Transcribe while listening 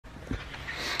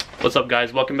What's up,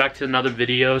 guys? Welcome back to another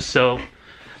video. So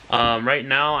right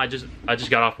now I just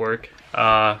got off work,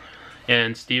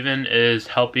 and Steven is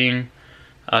helping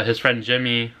his friend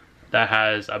Jimmy that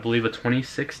has, I believe, a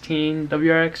 2016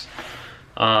 WRX.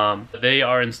 They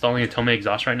are installing a Tomei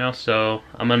exhaust right now, so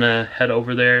I'm gonna head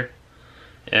over there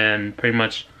and pretty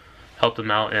much help them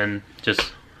out and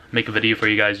just make a video for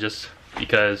you guys, just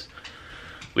because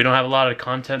we don't have a lot of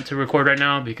content to record right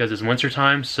now because it's winter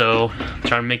time. So I'm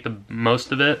trying to make the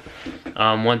most of it.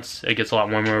 Once it gets a lot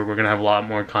warmer, we're gonna have a lot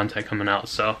more content coming out.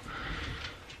 So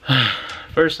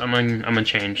first I'm gonna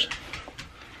change.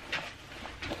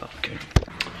 Okay,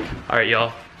 all right,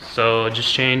 y'all, so I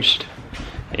just changed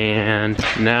and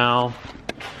now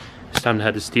it's time to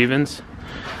head to Steven's.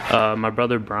 My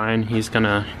brother Brian, he's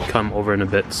gonna come over in a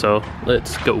bit, so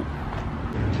let's go.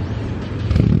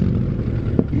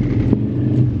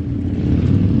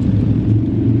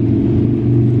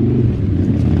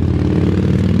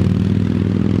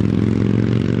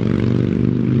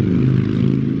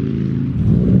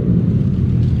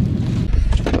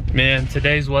 Man,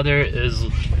 today's weather is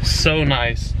so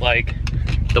nice. Like,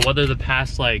 the weather the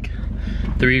past like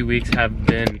 3 weeks have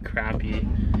been crappy,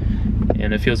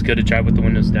 and it feels good to drive with the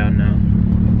windows down now.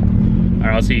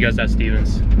 Alright, I'll see you guys at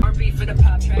Steven's.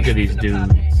 Look at these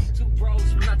dudes.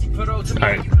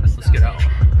 Alright, let's get out.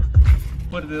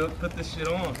 Put this shit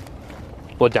on.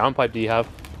 What downpipe do you have?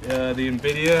 The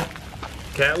NVIDIA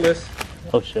Catless.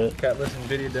 Oh shit. Catless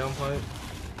NVIDIA downpipe.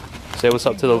 Say what's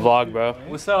up to the vlog, bro.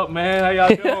 What's up, man? How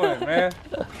y'all doing, man?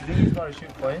 You think you started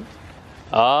shooting flames?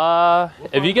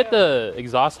 If you get the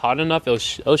exhaust hot enough,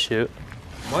 it'll shoot.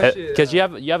 Because you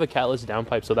have a catless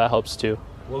downpipe, so that helps too.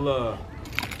 Well,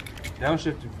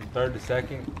 downshifting from third to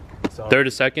second. So third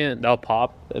to second, that'll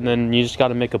pop, and then you just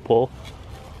gotta make a pull.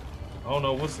 I don't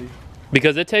know. We'll see.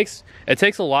 Because it takes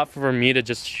a lot for me to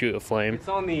just shoot a flame. It's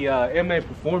on the MA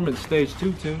Performance Stage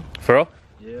 2 tune. For real?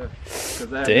 Yeah.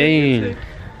 Dang.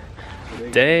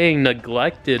 Dang,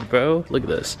 neglected, bro. Look at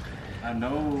this. I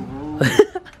know, bro.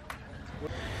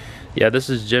 Yeah, this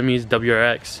is Jimmy's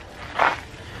WRX.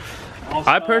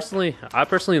 I personally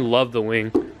love the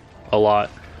wing a lot.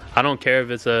 I don't care if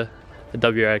it's a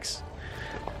WRX.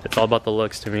 It's all about the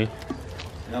looks to me.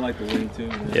 I like the wing too,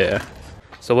 man. Yeah.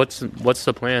 So what's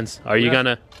the plans? Are you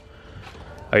gonna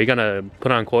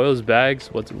put on coils, bags?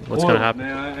 What's gonna happen?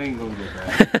 Man, I ain't gonna get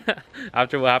that.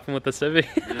 After what happened with the Civic?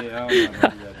 Yeah, I don't know how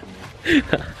to do that to me.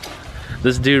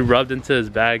 This dude rubbed into his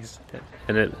bags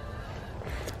and it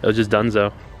was just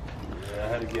donezo. Yeah, I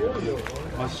had to get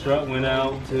it. My strut went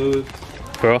out too.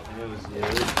 Bro? It was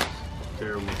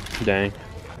terrible. Dang.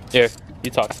 Here, you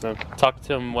talk to them. Talk to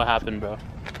them what happened, bro.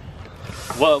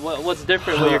 What's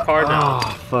different with your car now?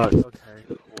 Oh, fuck.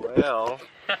 Okay. Well,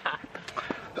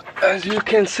 as you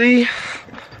can see,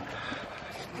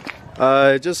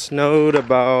 it just snowed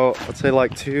about, let's say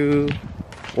like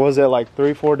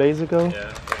 3-4 days ago? Yeah,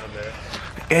 around there.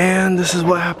 And this is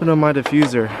what happened on my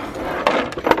diffuser.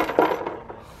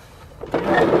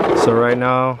 So right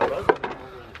now,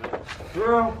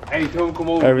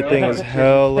 everything is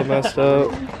hella messed up.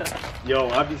 Yo,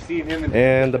 I be seeing him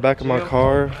and the back of my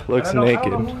car looks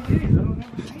naked. Oh,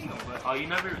 you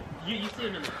see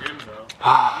him in the gym, bro.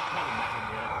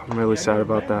 I'm really sad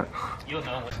about that. You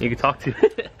can talk to.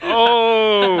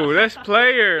 Oh, that's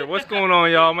player. What's going on,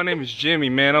 y'all? My name is Jimmy,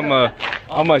 man.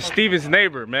 I'm a Steven's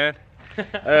neighbor, man.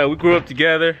 We grew up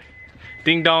together.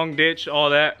 Ding dong ditch,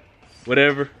 all that,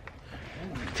 whatever.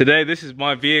 Today, this is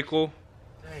my vehicle.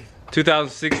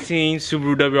 2016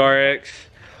 Subaru Wrx.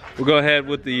 We'll go ahead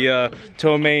with the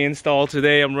Tomei install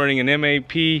today. I'm running an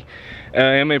MAP,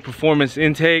 MA Performance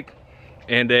intake,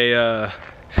 and a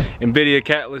NVIDIA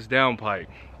Catless downpipe.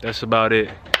 That's about it.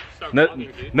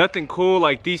 Nothing cool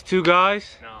like these two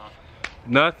guys. No.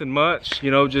 Nothing much,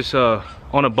 you know, just on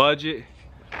a budget.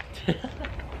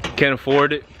 Can't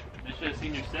afford it. You should have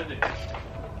seen your Civic.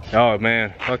 Oh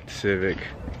man, fuck the Civic.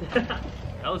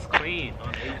 That was clean.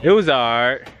 It was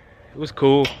alright. It was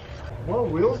cool. What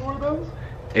wheels were those?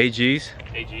 AGs.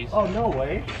 AGs. Oh, no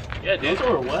way. Yeah, dude. Those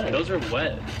are wet. Those are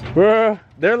wet. Bruh,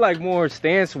 they're like more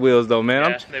stance wheels though,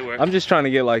 man. Yeah, they were. I'm just trying to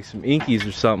get like some Inkies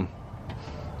or something.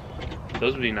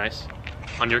 Those would be nice.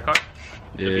 On your car?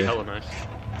 Yeah. It'd be hella nice.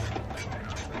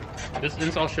 This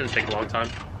install shouldn't take a long time.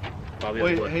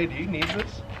 Probably. Wait, hey, do you need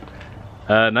this?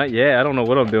 Not yet. I don't know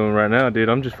what I'm doing right now, dude.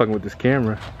 I'm just fucking with this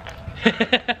camera.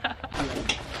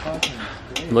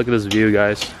 Look at this view,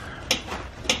 guys.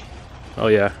 Oh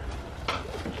yeah.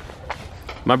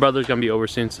 My brother's gonna be over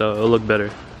soon, so it'll look better.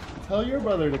 Tell your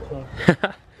brother to come.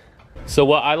 So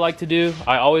what I like to do,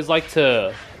 I always like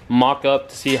to mock up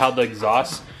to see how the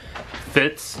exhaust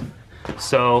fits.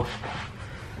 So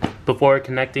before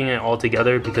connecting it all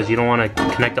together, because you don't want to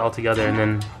connect it all together and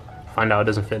then find out it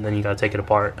doesn't fit and then you gotta take it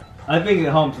apart. I think it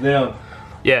humps down.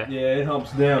 Yeah. Yeah, it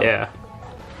humps down. Yeah.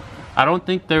 I don't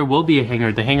think there will be a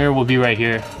hanger. The hanger will be right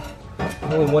here.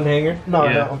 Only one hanger? No,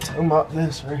 Yeah. no, I'm talking about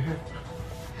this right here.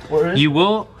 Where is You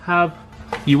will have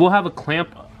a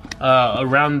clamp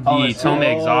around the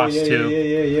Tomei exhaust too.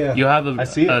 Yeah. You have I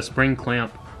see it. a spring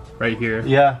clamp right here.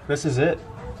 Yeah, this is it.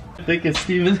 I think it's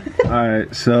Steven.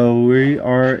 Alright, so we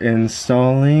are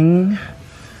installing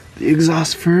the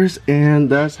exhaust first, and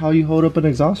that's how you hold up an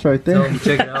exhaust right there.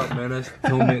 Check it out, man. That's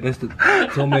Tomei. That's the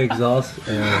Tomei exhaust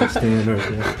stand right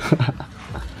there.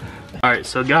 Alright,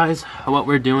 so guys, what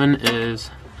we're doing is,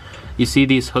 you see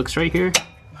these hooks right here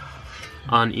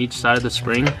on each side of the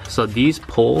spring. So these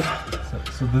pull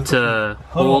to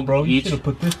hold each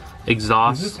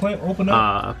exhaust part,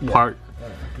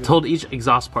 to hold each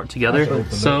exhaust part together.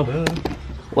 So,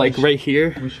 like right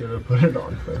here, We should have put it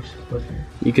on first. But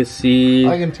you can see,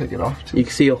 I can take it off too. you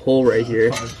can see a hole right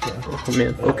here. Oh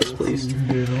man, focus please.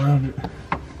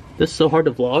 This is so hard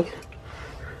to vlog.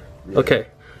 Okay,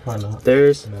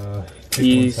 there's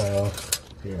these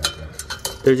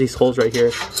holes right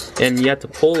here, and you have to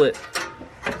pull it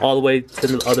all the way to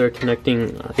the other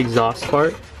connecting exhaust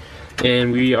part,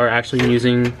 and we are actually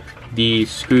using the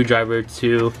screwdriver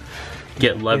to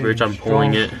get leverage on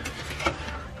pulling it.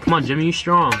 Come on, Jimmy, you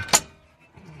strong.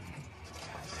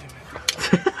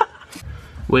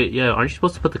 Wait, yeah, aren't you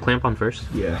supposed to put the clamp on first?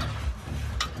 Yeah.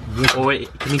 Oh wait,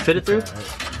 can you fit it through?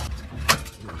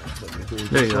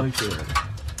 There you go.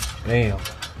 Damn.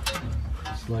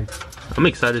 It's like, I'm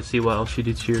excited to see what else you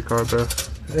do to your car, bro.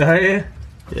 oh yeah?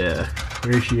 Yeah.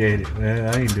 Appreciate it,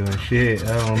 man. I ain't doing shit.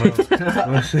 I don't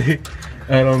know. Let's see.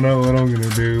 I don't know what I'm gonna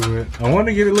do, but I want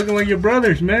to get it looking like your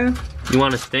brother's, man. You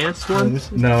want a stance one?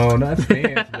 No, not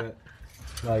stance, but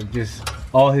like just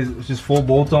all his, just full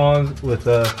bolt-ons with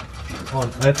on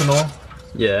ethanol.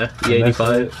 Yeah, And that's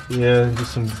E85. it. Yeah, and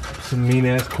just some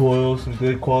mean-ass coils, some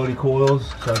good quality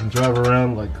coils, so I can drive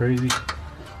around like crazy.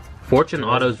 Fortune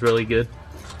Auto is really good.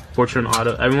 Fortune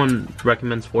Auto. Everyone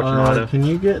recommends Fortune Auto. Can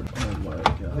you get? Oh my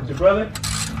god. That's your brother?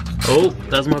 Oh,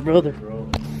 that's my brother.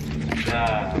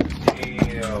 God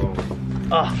damn.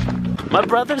 Oh, my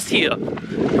brother's here.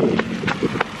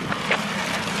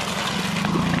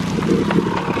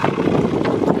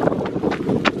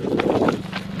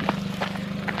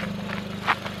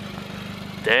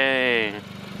 Dang.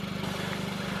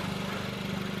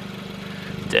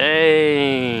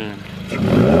 Dang.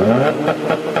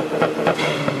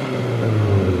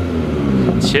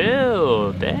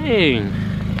 Chill. Dang.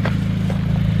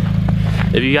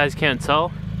 If you guys can't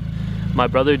tell, my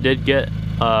brother did get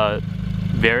a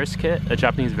Wrx kit, a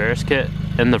Japanese Wrx kit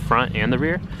in the front and the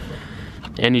rear,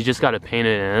 and he just got it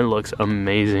painted and it looks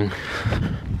amazing.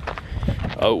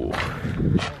 Oh.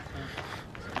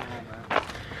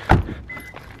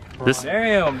 This.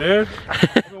 Damn, dude.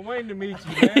 I've been waiting to meet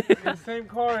you, man. In the same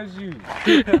car as you.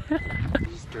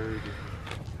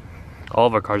 All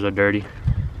of our cars are dirty.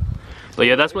 But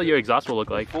yeah, that's what your exhaust will look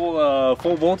like. Full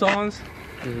bolt-ons?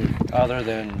 Other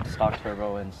than stock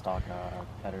turbo and stock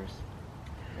headers.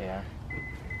 Yeah.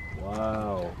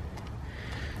 Wow.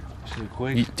 Actually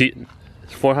quick.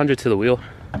 400 to the wheel.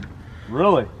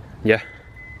 Really? Yeah.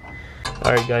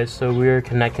 Alright guys, so we're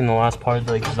connecting the last part of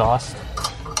the exhaust.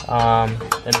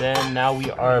 And then now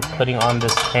we are putting on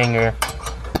this hanger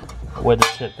where the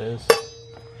tip is.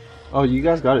 Oh, you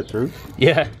guys got it through?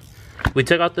 Yeah. We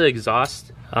took out the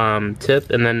exhaust tip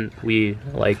and then we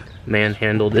like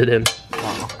manhandled it in.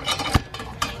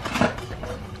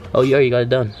 Oh yeah, you got it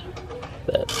done.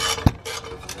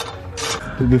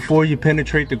 Before you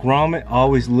penetrate the grommet,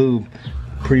 always lube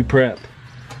pre-prep.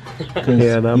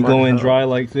 Yeah, that you might go in help. dry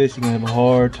like this, you're gonna have a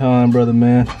hard time, brother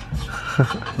man. You're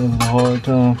gonna have a hard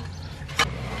time.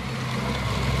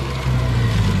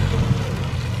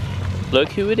 Look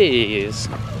who it is.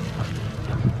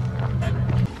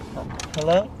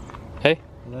 Hello? Hey.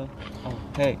 Hello? Oh,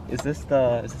 hey, is this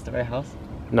the right house?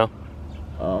 No.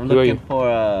 I'm Who are looking you?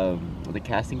 for the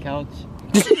casting couch.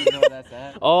 You know where that's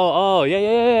at? Oh,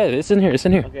 yeah. It's in here.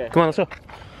 Okay. Come on, let's go.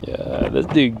 Yeah, this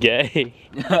dude gay.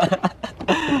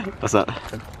 What's up?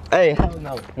 Hey, hell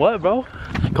no. What, bro?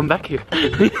 Come back here.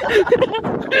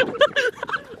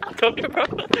 Come here, bro.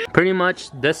 Pretty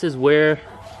much, this is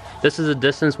the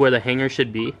distance where the hanger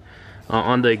should be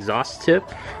on the exhaust tip.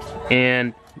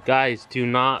 And guys, do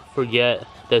not forget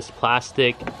this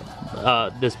plastic,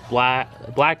 this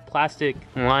black plastic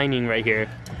lining right here.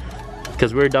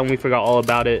 Because we were done, we forgot all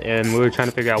about it, and we were trying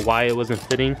to figure out why it wasn't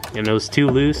fitting, and it was too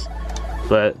loose.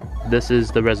 But this is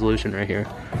the resolution right here.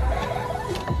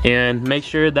 And make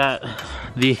sure that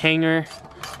the hanger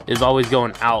is always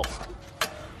going out.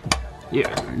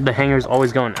 Yeah, the hanger is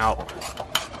always going out.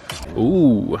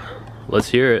 Ooh, let's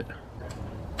hear it.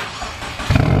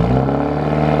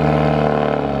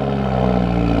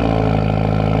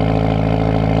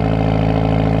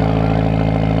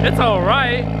 It's all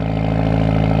right.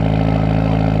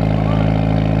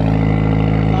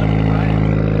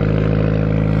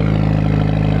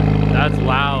 That's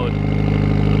loud.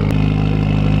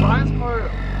 Brian's car.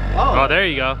 Oh, there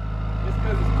you go. It's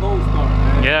because it's cold start,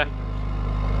 man. Yeah.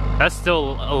 That's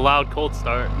still a loud cold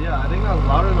start. Yeah, I think that's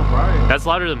louder than Brian. That's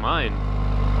louder than mine.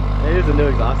 It is a new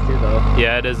exhaust too, though.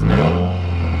 Yeah, it is new.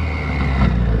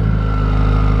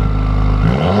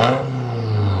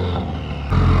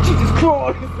 Jesus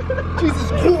Christ! Jesus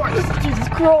Christ! Jesus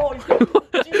Christ!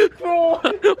 Jesus Christ!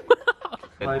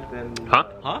 Huh?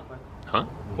 Huh? Huh?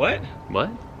 What? What?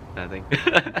 Nothing.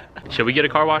 Should we get a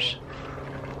car wash?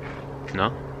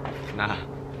 No? Nah.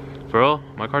 Bro,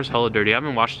 my car's hella dirty. I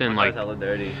haven't washed it in like... hella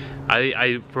dirty.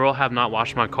 I bro, have not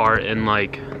washed my car in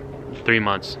like 3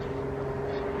 months.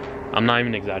 I'm not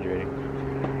even exaggerating.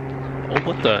 Oh,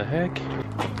 what the heck?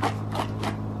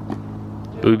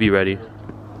 Booby ready.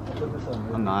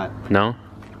 I'm not. No?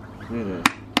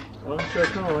 Oh, sure,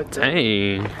 kind of like that.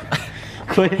 Dang.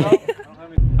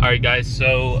 Alright guys,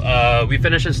 so we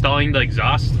finished installing the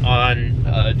exhaust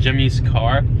on Jimmy's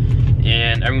car.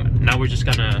 And now we're just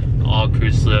gonna all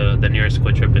cruise to the nearest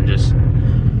Quick Trip and just,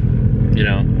 you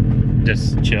know,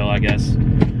 just chill, I guess.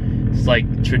 It's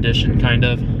like tradition, kind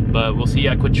of, but we'll see you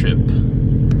at Quick Trip.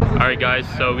 Alright guys,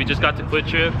 so we just got to Quick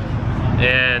Trip,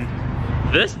 and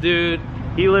this dude,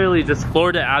 he literally just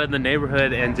floored it out of the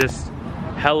neighborhood and just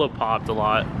hella popped a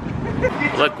lot.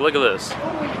 Look at this.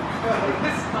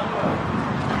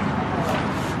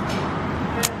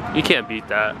 You can't beat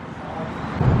that.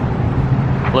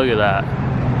 Look at that.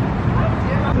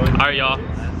 Alright y'all,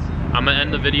 I'm gonna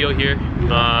end the video here.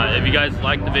 If you guys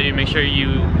liked the video, make sure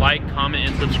you like, comment,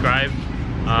 and subscribe.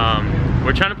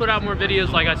 We're trying to put out more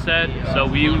videos, like I said, so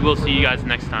we will see you guys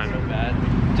next time.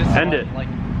 End it.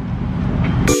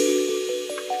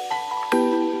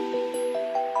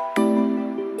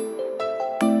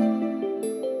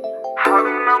 I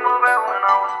remember back when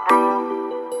I was broke.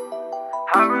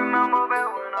 I remember